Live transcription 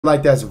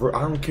Like that's I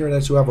don't care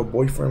that you have a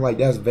boyfriend. Like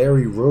that's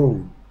very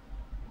rude.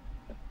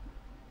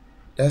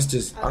 That's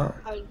just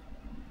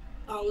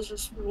I was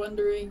just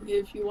wondering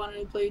if you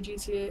wanted to play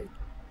GTA,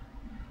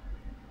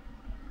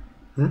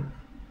 hmm?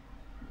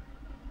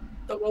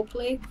 the role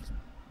play,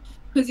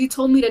 because you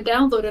told me to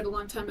download it a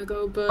long time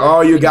ago, but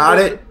Oh, you we can do got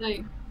it it. for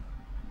tonight.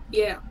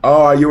 Yeah.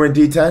 Oh, are you in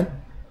D10?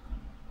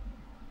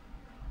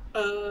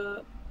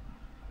 Uh,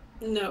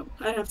 no,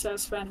 I have to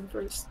ask Fanning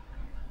first.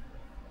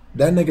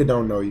 That nigga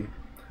don't know you.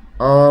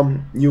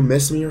 You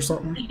miss me or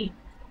something?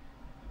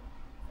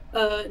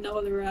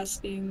 No, they were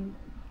asking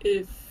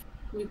if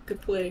we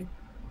could play.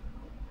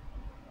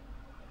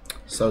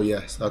 So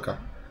yes, okay.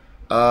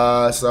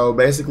 So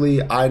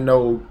basically, I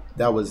know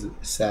that was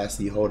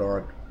sassy. Hold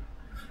on.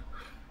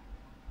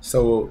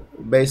 So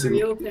Are basically,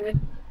 you okay?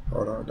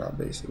 hold on, not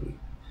basically.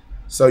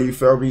 So you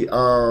feel me?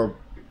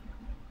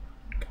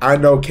 I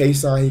know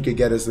Kason, he could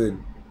get us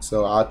in.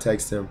 So I'll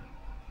text him,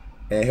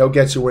 and he'll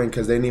get you in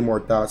because they need more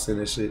thoughts in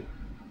this shit.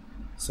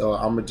 So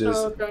I'ma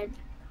Oh, just okay.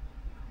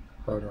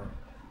 hold on.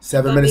 I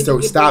Seven thought minutes maybe to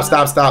we'd do it stop, now.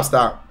 stop, stop,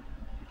 stop.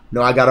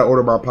 No, I gotta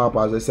order my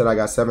Popeyes. They said I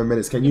got 7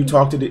 minutes. Can you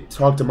talk to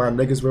my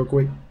niggas real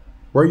quick?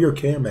 Where your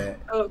cam at?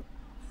 Oh,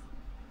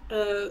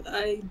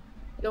 I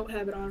don't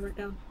have it on right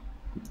now.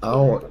 I I'll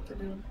be right don't. back to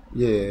now.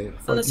 Yeah,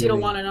 fuck Unless you you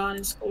don't mean. want it on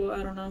in school,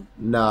 I don't know.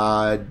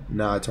 Nah,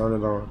 nah, turn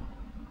it on.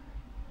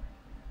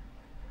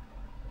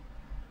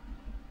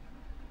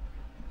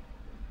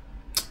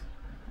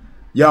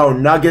 Yo,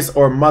 Nuggets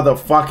or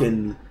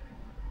motherfucking.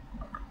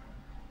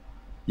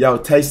 Yo,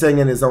 Tay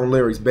singing his own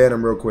lyrics. Ban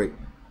him real quick.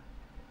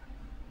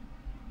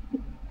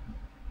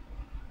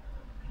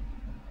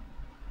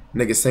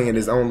 Nigga singing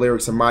his own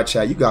lyrics in my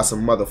chat. You got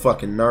some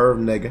motherfucking nerve,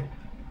 nigga.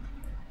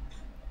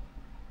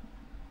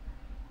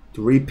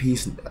 3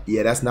 piece.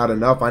 Yeah, that's not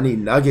enough. I need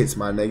nuggets,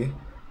 my nigga.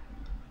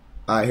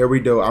 Alright, here we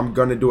go. I'm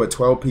gonna do a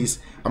 12 piece.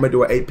 I'm gonna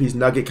do an 8 piece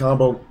nugget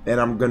combo, and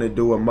I'm gonna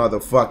do a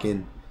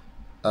motherfucking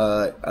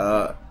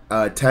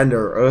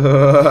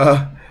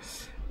tender.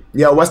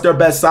 Yo, what's their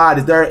best side?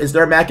 Is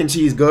their mac and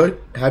cheese good?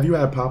 Have you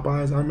had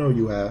Popeyes? I know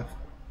you have.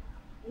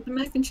 The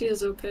mac and cheese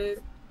is okay.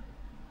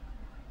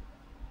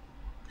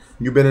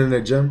 You been in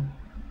the gym?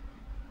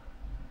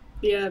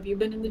 Yeah, have you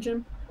been in the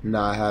gym?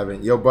 Nah, I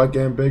haven't. Your butt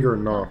getting bigger?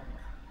 No.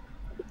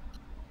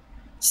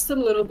 Just a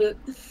little bit.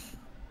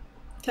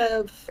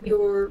 Have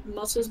your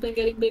muscles been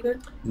getting bigger?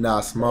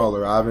 Nah,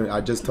 smaller. I haven't.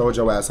 I just told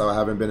your ass I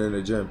haven't been in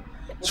the gym.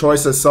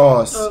 Choice of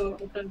sauce. Oh,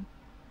 okay.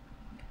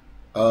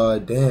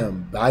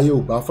 Damn.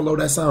 Bayou Buffalo.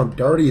 That sound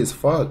dirty as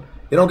fuck.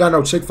 They don't got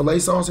no Chick-fil-A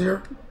sauce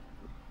here.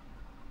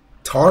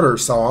 Tartar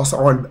sauce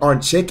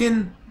on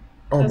chicken.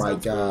 Oh That my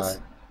sounds gross.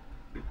 god.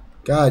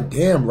 God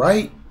damn,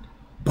 right?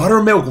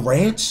 Buttermilk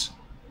ranch.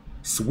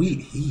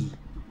 Sweet heat.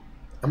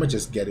 I'ma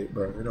just get it,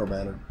 bro. It don't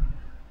matter.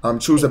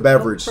 Choose a Hey,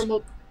 don't beverage.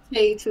 promote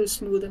Hey Too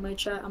Smooth in my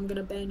chat. I'm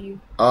gonna ban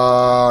you.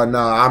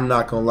 Nah, I'm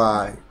not gonna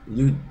lie.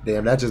 You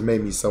damn, that just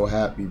made me so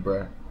happy,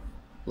 bro.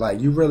 Like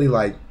you really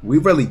we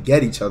really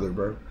get each other,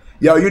 bro.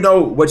 Yo, you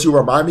know what you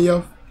remind me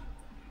of?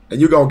 And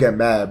you gonna get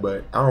mad,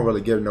 but I don't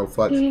really give no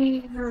fucks.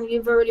 Yeah,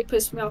 you've already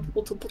pissed me off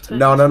multiple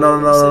No, times. no, What are no, you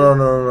no, gonna no, no, say?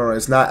 no, no, no.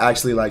 It's not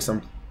actually like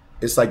some.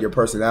 It's like your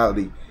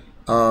personality.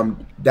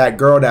 That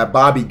girl, that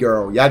Bobby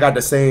girl. Y'all got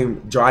the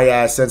same dry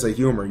ass sense of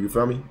humor. You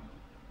feel me?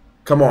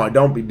 Come on,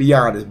 don't be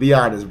honest. Be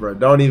honest, bro.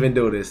 Don't even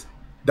do this.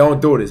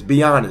 Don't do this.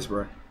 Be honest,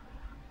 bro.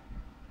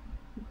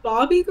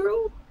 Bobby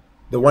girl?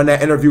 The one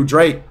that interviewed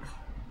Drake,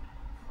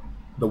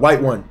 the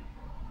white one.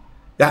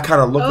 That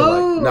kind of look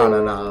alike. No,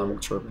 no, no. Oh, I'm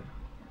tripping.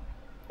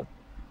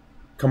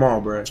 Come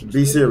on, bro. she's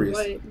Be really serious.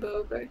 white, but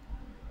okay.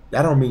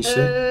 That don't mean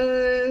shit.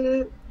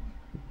 Uh,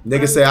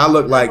 Nigga say I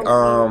look I like don't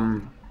know.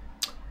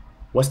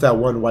 what's that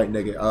one white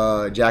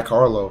nigga? Jack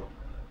Harlow.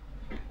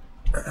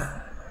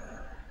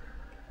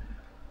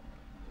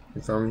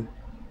 You feel me?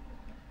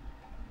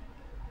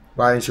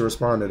 Why didn't you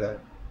respond to that?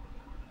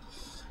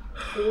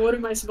 What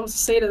am I supposed to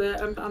say to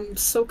that? I'm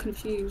so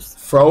confused.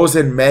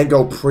 Frozen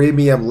mango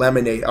premium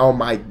lemonade. Oh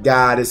my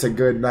god, it's a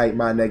good night,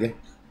 my nigga.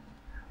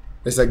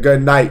 It's a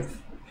good night.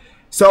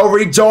 So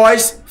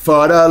rejoice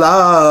for the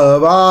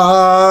love,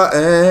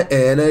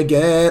 and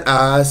again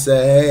I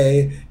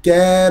say,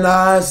 can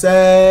I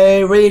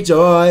say,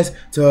 rejoice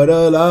to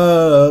the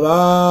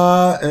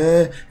love,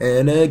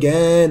 and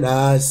again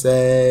I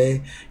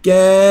say,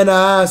 can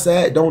I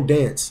say, don't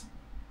dance.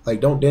 Like,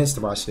 don't dance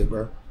to my shit,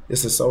 bro.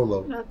 It's a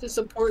solo. I have to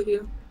support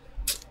you.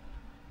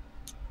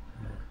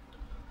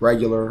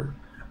 Regular.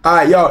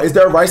 Alright, yo, is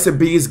there rice and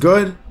beans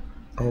good?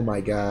 Oh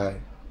my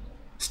god.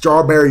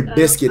 Strawberry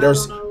biscuit. I don't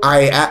There's know.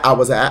 I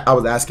was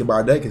asking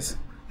about niggas.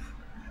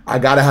 I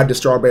gotta have the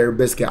strawberry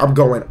biscuit. I'm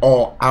going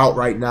all out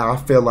right now. I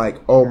feel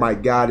like, oh my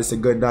god, it's a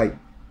good night.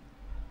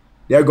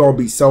 They're gonna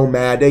be so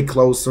mad. They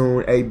close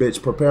soon. Hey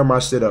bitch, prepare my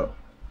shit up.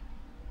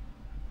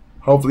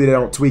 Hopefully they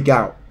don't tweak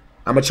out.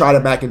 I'm gonna try the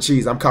mac and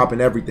cheese. I'm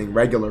copping everything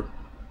regular.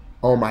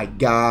 Oh my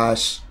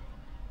gosh.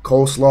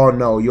 Coleslaw?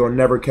 No, you'll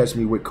never catch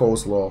me with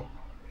coleslaw.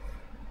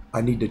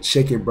 I need the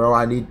chicken, bro.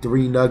 I need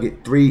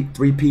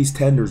three piece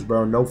tenders,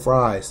 bro. No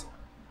fries.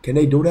 Can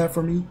they do that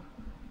for me?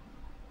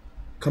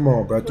 Come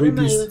on, bro. What Three am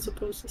I even pieces.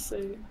 supposed to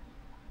say?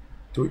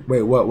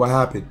 Wait, what? What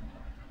happened?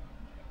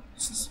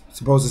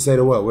 Supposed to say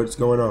to what? What's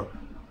going on?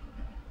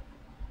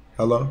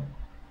 Hello?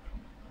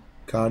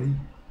 Kani?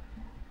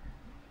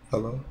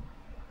 Hello?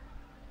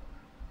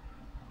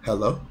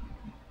 Hello?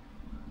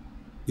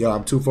 Yo,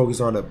 I'm too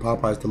focused on the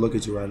Popeyes to look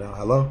at you right now.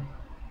 Hello?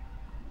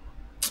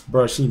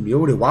 Bro, she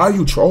muted. Why are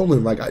you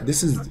trolling? Like,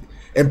 this is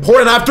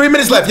important. I have 3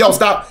 minutes left. Yo,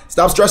 stop.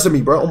 Stop stressing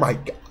me, bro. Oh, my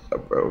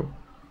God, bro.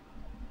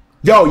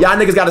 Yo, y'all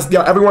niggas gotta...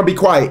 Yo, everyone be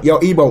quiet. Yo,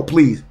 Ebo,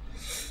 please.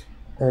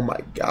 Oh, my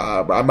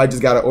God, bro. I might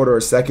just gotta order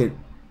a second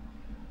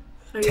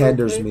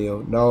tenders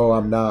meal. No,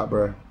 I'm not,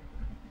 bro.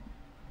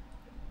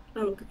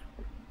 Oh, okay.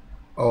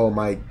 Oh,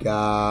 my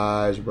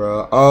gosh,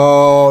 bro.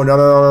 Oh, no,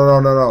 no, no, no,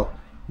 no, no, no.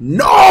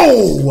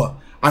 No!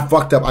 I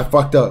fucked up. I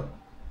fucked up.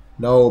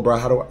 No, bro.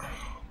 How do I... Oh,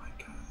 my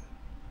God.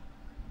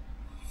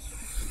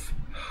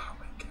 Oh,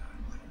 my God.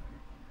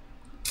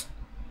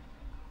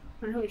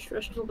 I know he's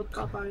stresses over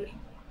Popeyes.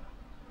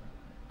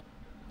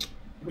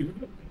 I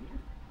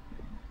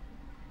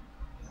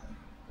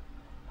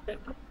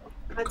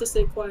have to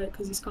stay quiet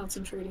because he's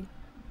concentrating.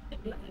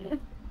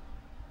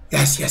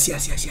 Yes, yes,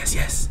 yes, yes, yes,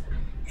 yes.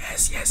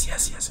 Yes, yes,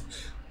 yes, yes.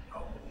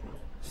 Oh.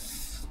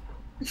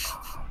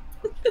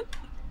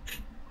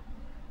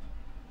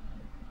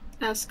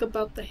 Ask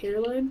about the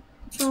hairline.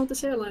 What's wrong with this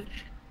hairline?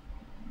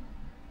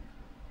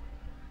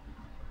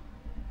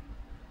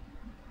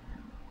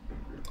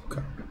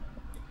 Okay.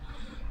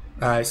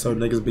 Alright, so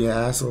niggas being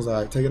assholes.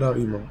 Alright, take it out,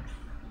 Emo.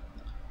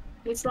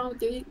 What's wrong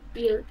with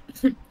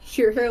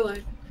your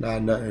hairline? Nah,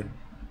 nothing.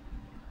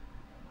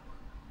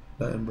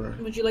 Nothing, bro.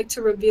 Would you like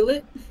to reveal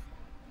it?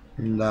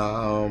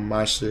 Nah,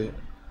 my shit.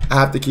 I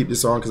have to keep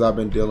this on because I've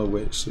been dealing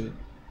with shit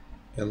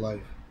in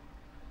life.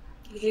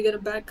 Did you get a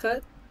bad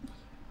cut?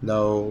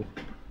 No.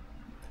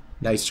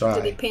 Nice try.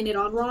 Did they paint it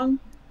on wrong?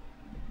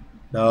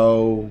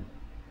 No.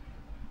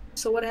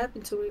 So what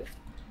happened to it?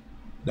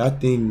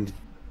 Nothing.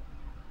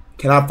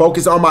 Can I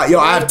focus on my... Yo,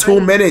 I have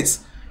 2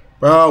 minutes.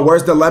 Bro,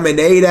 where's the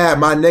lemonade at?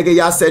 My nigga,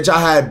 y'all said y'all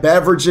had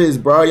beverages,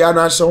 bro. Y'all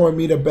not showing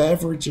me the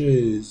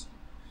beverages.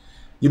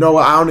 You know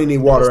what? I only need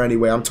water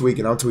anyway. I'm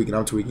tweaking.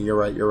 You're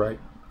right. You're right.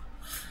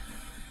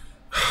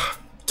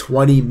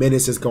 20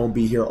 minutes is going to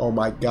be here. Oh,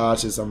 my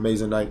gosh. It's an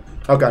amazing night.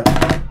 Okay.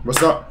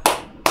 What's up?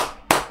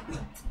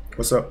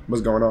 What's up?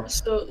 What's going on?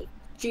 So,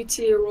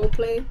 GTA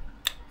roleplay?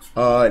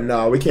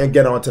 No, we can't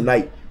get on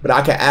tonight. But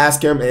I can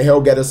ask him, and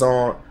he'll get us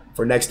on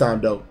for next time,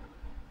 though.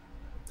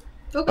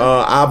 Okay.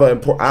 I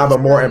have a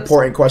more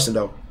important question,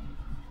 though.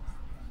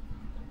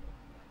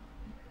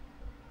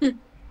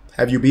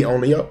 Have you beat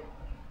Only Up?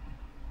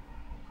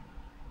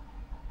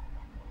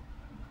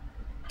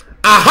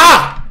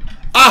 Aha!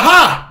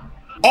 Aha!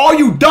 All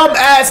you dumb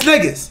ass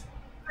niggas.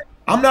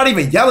 I'm not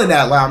even yelling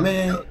that loud,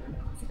 man.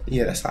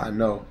 Yeah, that's how I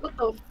know.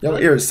 Your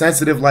ear is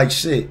sensitive like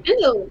shit.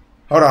 Ew.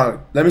 Hold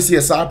on. Let me see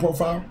a side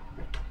profile.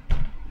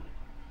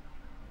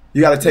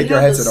 You gotta take your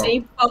headset off.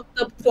 Same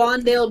fucked up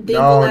Quandale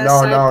No.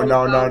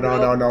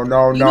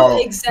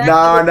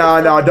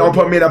 Don't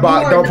put me in a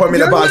box. Don't put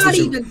me in a box with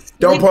you.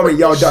 Don't put me,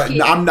 yo.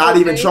 I'm not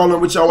even trolling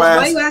with your ass.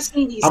 Why are you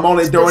asking these? I'm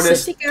only doing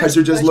this because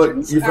you just look.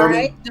 You feel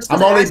me?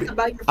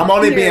 I'm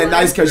only being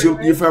nice because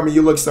you feel me.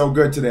 You look so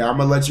good today. I'm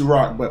gonna let you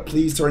rock, but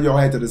please turn your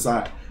head to the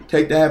side.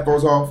 Take the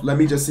headphones off. Let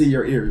me just see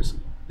your ears.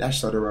 That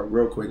shut her up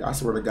real quick. I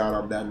swear to God,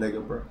 I'm that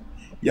nigga, bro.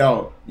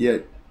 Yo, yeah.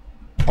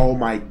 Oh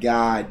my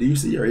God. Do you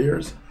see your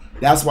ears?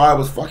 That's why I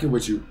was fucking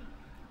with you.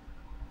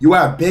 You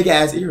have big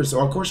ass ears,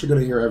 so of course you're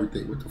gonna hear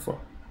everything. What the fuck?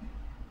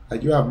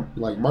 Like you have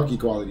like monkey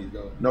qualities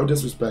though. No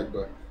disrespect,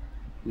 but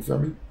you feel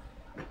me?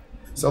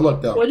 So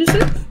look though. What'd you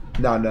say?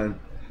 Nah, none.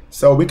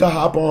 So we can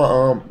hop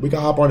on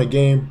the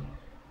game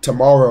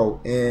tomorrow,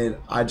 and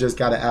I just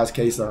gotta ask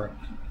K-Star.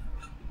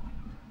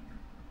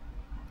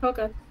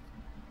 Okay.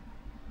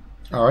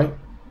 All right.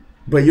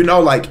 But you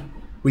know, like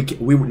we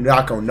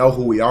not gonna know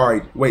who we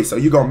are. Wait, so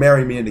you gonna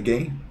marry me in the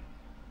game?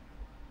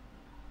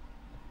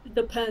 It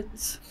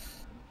depends.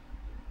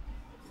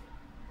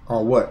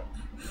 On what?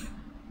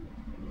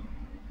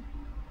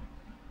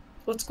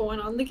 What's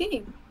going on in the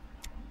game?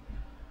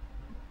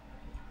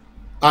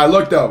 All right,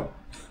 look though.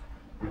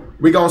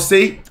 We gonna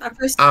see. I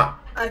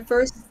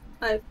first,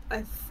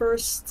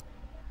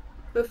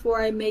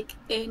 before I make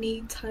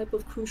any type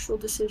of crucial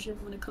decision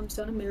when it comes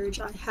down to marriage,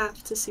 I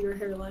have to see her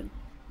hairline.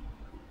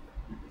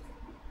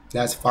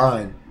 That's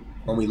fine.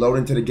 When we load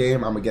into the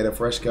game, I'm gonna get a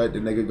fresh cut. The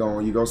nigga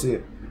going, you gonna see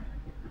it.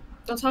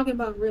 I'm talking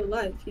about real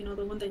life. You know,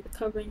 the one that you're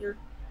covering your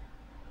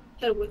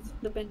head with,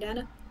 the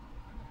bandana.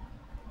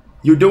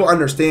 You do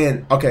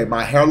understand, okay,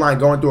 my hairline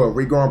going through a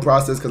regrowing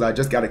process because I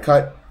just got it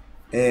cut.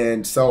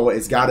 And so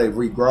it's got to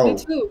regrow.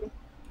 Me too.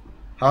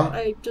 Huh?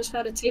 I just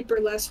had a taper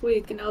last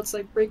week and now it's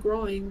like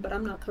regrowing, but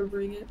I'm not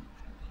covering it.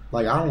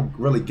 Like, I don't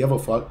really give a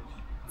fuck.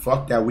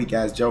 Fuck that weak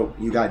ass joke.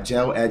 You got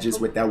gel edges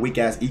with that weak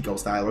ass eco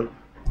styler.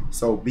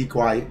 So be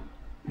quiet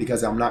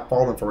because I'm not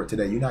falling for it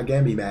today. You're not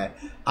getting me mad.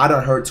 I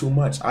done heard too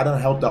much. I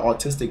done helped the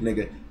autistic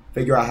nigga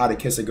figure out how to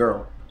kiss a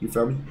girl. You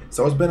feel me?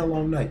 So it's been a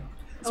long night.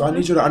 So I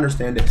need you to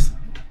understand this.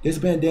 This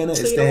bandana is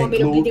staying glued. So you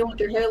don't want me to begin with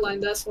your hairline,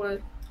 that's why.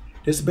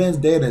 This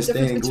bandana The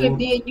difference staying between glued.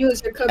 me and you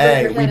is you're covering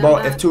Hey, your we head. both.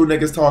 I'm If not. two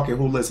niggas talking,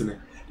 who listening?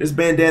 This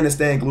bandana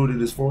staying glued to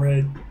his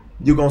forehead.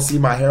 You gonna see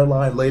my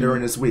hairline later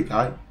in this week,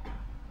 alright?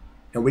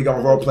 And we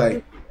gonna role You're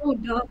play. so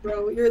dumb,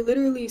 bro. You're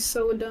literally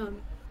so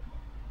dumb.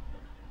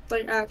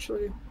 Like,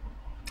 actually.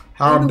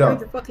 How You I'm even wear dumb.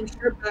 your fucking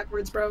shirt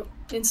backwards, bro.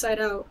 Inside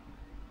out.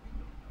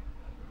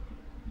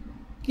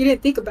 You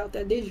didn't think about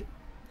that, did you?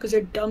 Because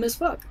you're dumb as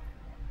fuck.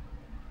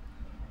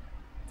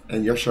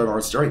 And your shirt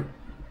on straight,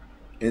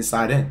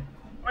 inside in.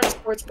 We're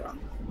sports bra.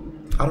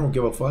 I don't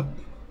give a fuck.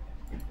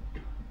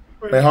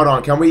 Right. Wait, hold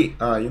on. Can we?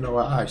 You know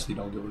what? I actually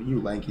don't give a. You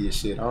lanky as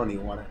shit. I don't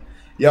even want to.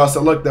 Yo,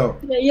 so look though.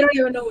 Yeah, you don't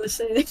even know what to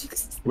say.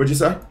 What'd you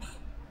say?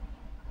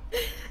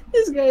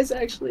 This guy's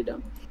actually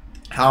dumb.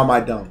 How am I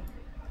dumb?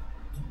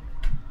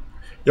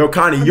 Yo,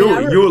 Kani,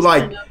 I mean, you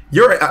like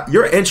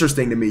you're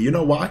interesting to me. You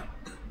know why?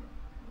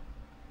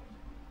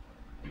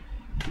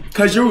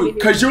 Cause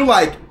you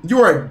like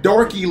you're a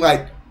dorky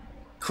like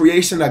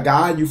creation of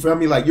God. You feel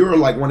me? Like you're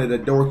like one of the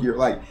dorkier.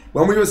 Like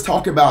when we was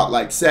talking about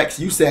like sex,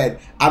 you said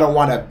I don't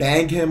want to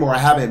bang him or I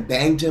haven't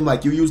banged him.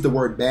 Like you used the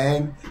word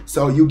bang,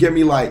 so you give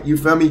me like you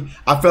feel me?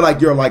 I feel like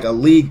you're like a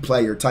league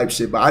player type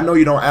shit. But I know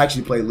you don't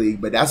actually play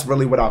league. But that's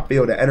really what I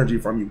feel the energy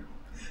from you.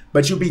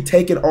 But you be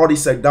taking all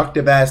these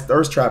seductive ass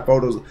thirst trap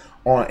photos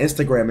on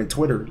Instagram and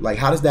Twitter. Like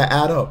how does that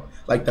add up?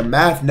 Like the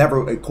math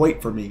never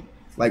equate for me.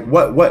 Like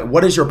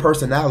what is your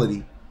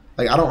personality?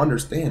 Like I don't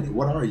understand it.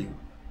 What are you?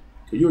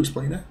 Can you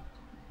explain that?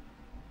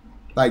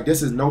 Like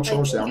this is no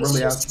troll shit. I'm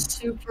really it's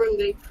asking. super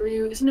late for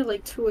you. Isn't it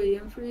like 2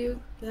 a.m. for you?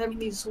 You're having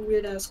these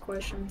weird ass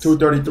questions.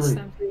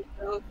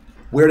 2:33.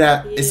 Weird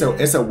at Yeah.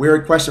 it's a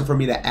weird question for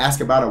me to ask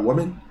about a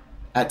woman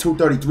at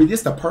 2:33. This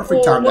is the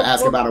perfect time to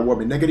ask about a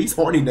woman, nigga. These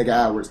horny nigga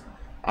hours.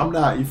 I'm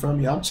not. You feel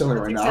me? I'm chilling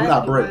right now. I'm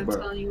not Exactly why brick, I'm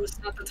but telling you it's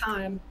not the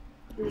time.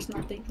 You're just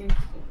not thinking.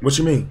 what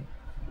you mean?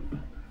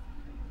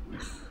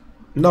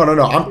 No.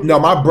 No,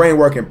 my brain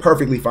working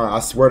perfectly fine.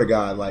 I swear to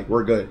God, like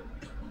we're good.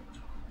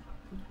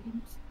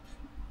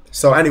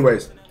 So,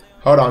 anyways,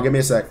 hold on, give me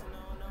a sec.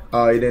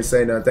 You didn't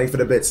say nothing. Thanks for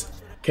the bits.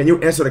 Can you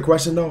answer the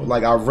question though?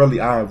 Like I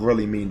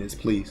really mean this,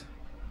 please.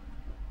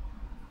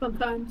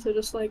 Sometimes they're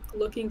just like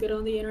looking good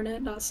on the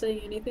internet, not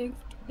saying anything,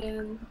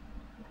 and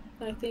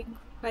I think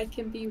I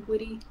can be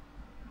witty,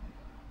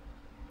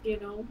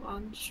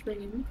 on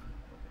stream.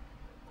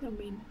 I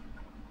mean,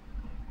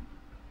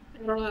 I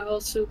don't know how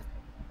else to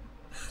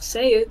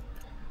say it.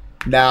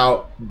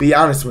 Now, be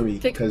honest with me,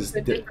 Take because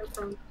different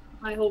from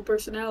my whole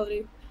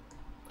personality.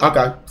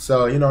 okay,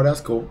 so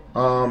that's cool.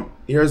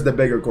 Here's the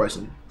bigger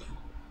question.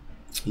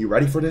 You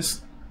ready for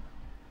this?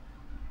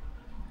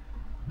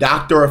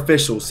 Doctor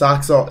official,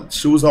 socks off,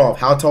 shoes off.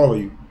 How tall are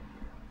you?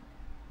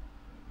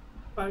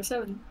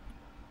 5'7".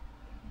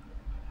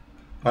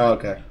 Oh,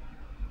 okay.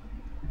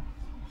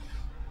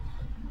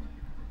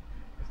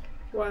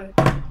 Why?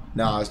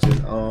 Nah, it's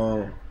just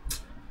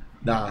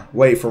nah.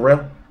 Wait, for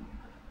real?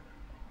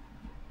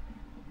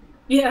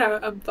 Yeah,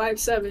 I'm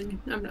 5'7".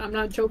 I'm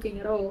not joking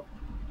at all.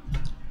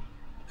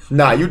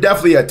 Nah, you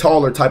definitely a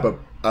taller type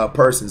of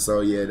person.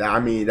 So yeah, I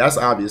mean that's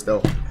obvious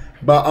though.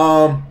 But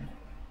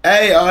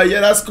hey, yeah,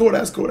 that's cool.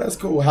 That's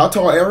cool. How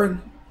tall,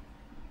 Aaron?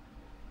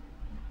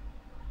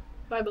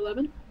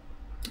 5'11".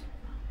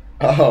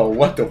 Oh,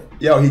 what the?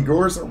 Yo, he grew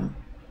or something?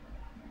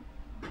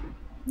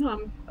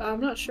 No, I'm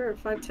not sure.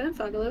 5'10",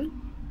 5'11".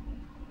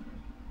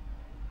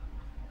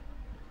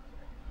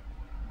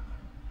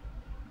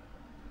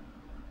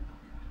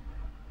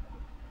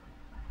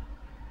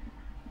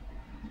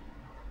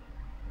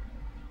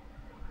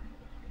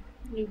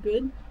 You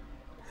good?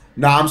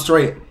 Nah, I'm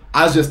straight.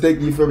 I was just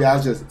thinking, you feel me?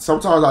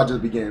 Sometimes I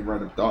just be getting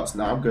random thoughts.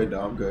 Nah, I'm good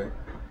though. I'm good.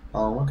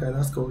 Okay,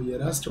 that's cool. Yeah,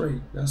 that's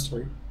straight.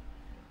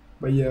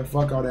 But yeah,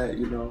 fuck all that,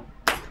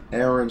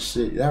 Aaron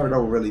shit. That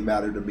don't really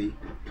matter to me.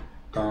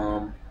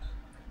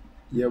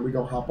 Yeah, we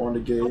gonna hop on the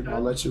game. Okay.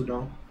 I'll let you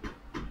know.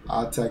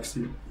 I'll text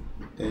you.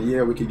 And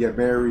yeah, we could get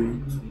married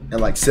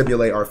and like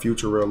simulate our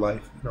future real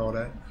life and all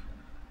that.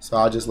 So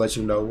I'll just let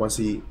you know once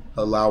he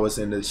allow us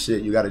into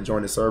shit. You gotta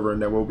join the server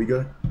and then we'll be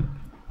good.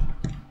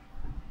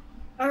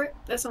 Alright,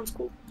 that sounds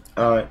cool.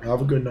 Alright, have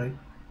a good night.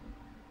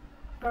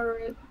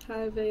 Alright,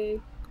 have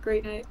a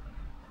great night.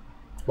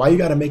 Why you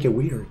gotta make it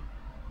weird?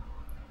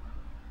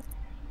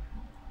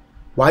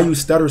 Why you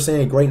stutter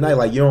saying great night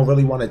like you don't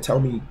really want to tell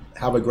me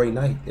have a great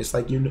night? It's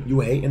like you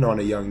hating on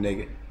a young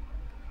nigga.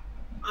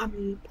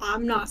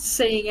 I'm not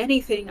saying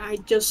anything. I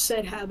just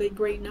said have a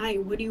great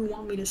night. What do you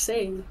want me to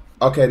say?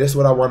 Okay, this is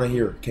what I want to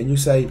hear. Can you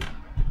say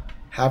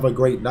have a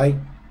great night,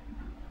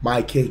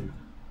 my king?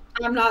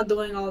 I'm not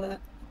doing all that.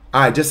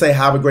 Alright, just say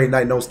have a great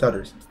night, no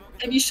stutters.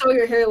 If you show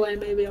your hairline,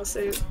 maybe I'll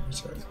say it.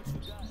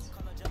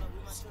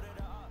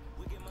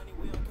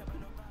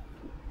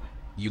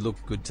 You look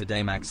good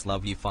today, Max.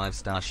 Love you.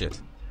 5-star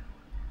shit.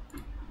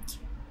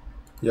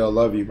 Yo,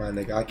 love you, my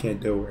nigga. I can't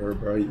deal with her,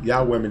 bro.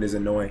 Y'all women is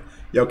annoying.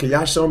 Yo, can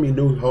y'all show me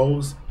new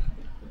hoes?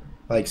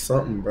 Like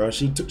something, bro.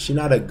 She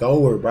not a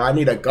goer, bro. I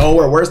need a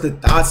goer. Where's the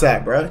thoughts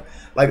at, bro?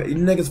 Like, you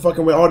niggas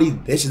fucking with all these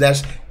bitches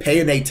that's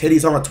paying their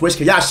titties on Twitch.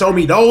 Can y'all show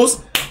me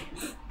those?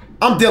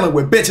 I'm dealing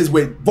with bitches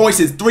with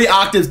voices 3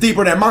 octaves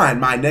deeper than mine,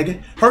 my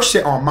nigga. Her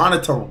shit on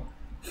monotone.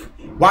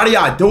 Why do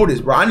y'all do this,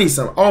 bro? I need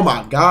some. Oh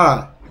my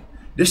god.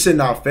 This shit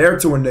not fair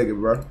to a nigga,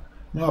 bro.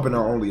 I'm hopping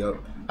on only up.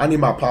 I need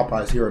my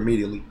Popeyes here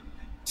immediately.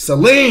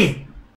 Celine!